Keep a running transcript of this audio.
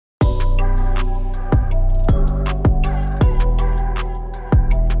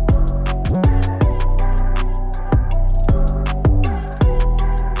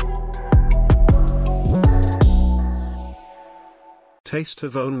taste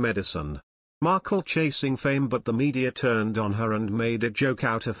of own medicine. Markle chasing fame, but the media turned on her and made a joke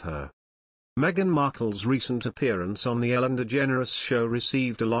out of her. Meghan Markle's recent appearance on the Ellen DeGeneres show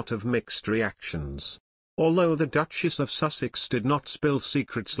received a lot of mixed reactions. Although the Duchess of Sussex did not spill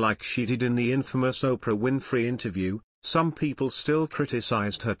secrets like she did in the infamous Oprah Winfrey interview, some people still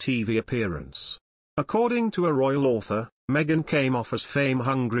criticized her TV appearance. According to a royal author, Meghan came off as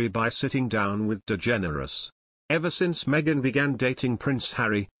fame-hungry by sitting down with DeGeneres. Ever since Meghan began dating Prince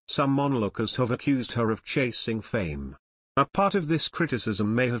Harry, some onlookers have accused her of chasing fame. A part of this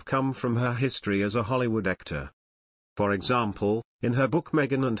criticism may have come from her history as a Hollywood actor. For example, in her book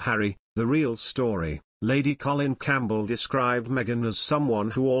Meghan and Harry, The Real Story, Lady Colin Campbell described Meghan as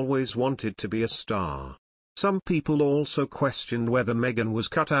someone who always wanted to be a star. Some people also questioned whether Meghan was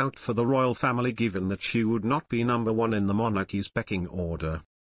cut out for the royal family, given that she would not be number one in the monarchy's pecking order.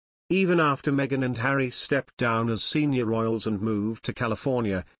 Even after Meghan and Harry stepped down as senior royals and moved to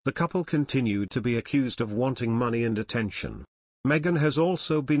California, the couple continued to be accused of wanting money and attention. Meghan has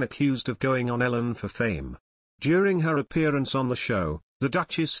also been accused of going on Ellen for fame. During her appearance on the show, the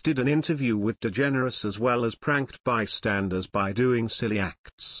Duchess did an interview with DeGeneres as well as pranked bystanders by doing silly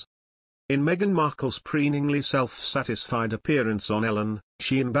acts. In Meghan Markle's preeningly self-satisfied appearance on Ellen,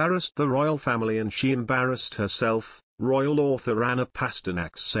 she embarrassed the royal family and she embarrassed herself, royal author Anna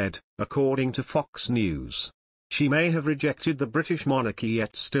Pasternak said, according to Fox News. She may have rejected the British monarchy,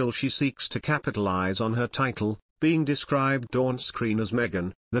 yet still she seeks to capitalize on her title, being described on screen as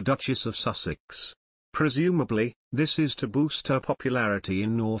Meghan, the Duchess of Sussex. Presumably, this is to boost her popularity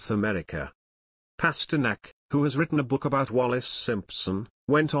in North America. Pasternak, who has written a book about Wallis Simpson,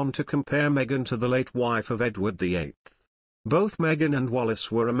 went on to compare Meghan to the late wife of Edward VIII. Both Meghan and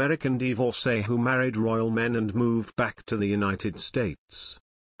Wallis were American divorcees who married royal men and moved back to the United States.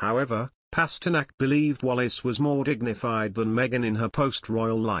 However, Pasternak believed Wallis was more dignified than Meghan in her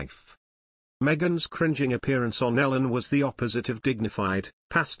post-royal life. Meghan's cringing appearance on Ellen was the opposite of dignified,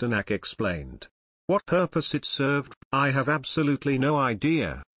 Pasternak explained. What purpose it served, I have absolutely no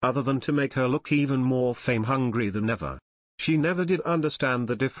idea, other than to make her look even more fame-hungry than ever. She never did understand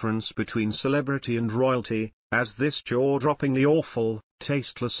the difference between celebrity and royalty, as this jaw-droppingly awful,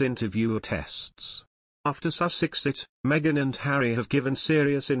 tasteless interview attests. After Sussexit, Meghan and Harry have given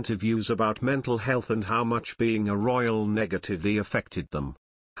serious interviews about mental health and how much being a royal negatively affected them.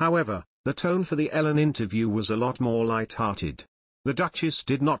 However, the tone for the Ellen interview was a lot more light-hearted. The Duchess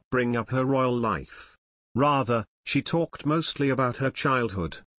did not bring up her royal life. Rather, she talked mostly about her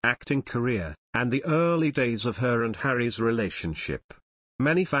childhood, acting career, and the early days of her and Harry's relationship.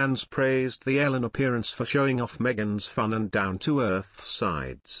 Many fans praised the Ellen appearance for showing off Meghan's fun and down-to-earth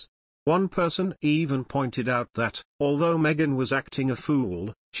sides. One person even pointed out that, although Meghan was acting a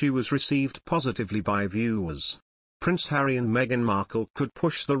fool, she was received positively by viewers. Prince Harry and Meghan Markle could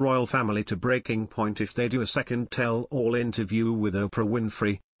push the royal family to breaking point if they do a second tell-all interview with Oprah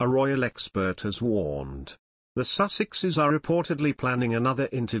Winfrey, a royal expert has warned. The Sussexes are reportedly planning another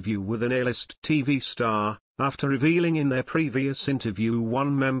interview with an A-list TV star, after revealing in their previous interview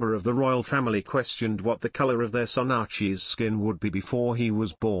one member of the royal family questioned what the color of their son Archie's skin would be before he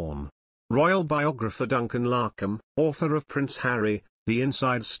was born. Royal biographer Duncan Larkham, author of Prince Harry, The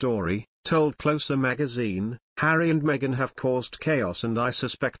Inside Story, told Closer magazine, Harry and Meghan have caused chaos and I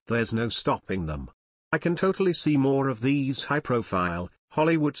suspect there's no stopping them. I can totally see more of these high-profile,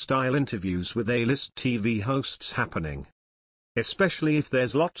 Hollywood-style interviews with A-list TV hosts happening. Especially if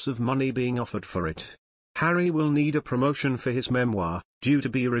there's lots of money being offered for it. Harry will need a promotion for his memoir, due to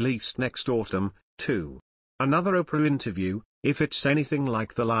be released next autumn, too. Another Oprah interview, if it's anything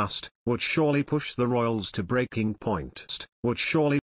like the last, would surely push the royals to breaking point.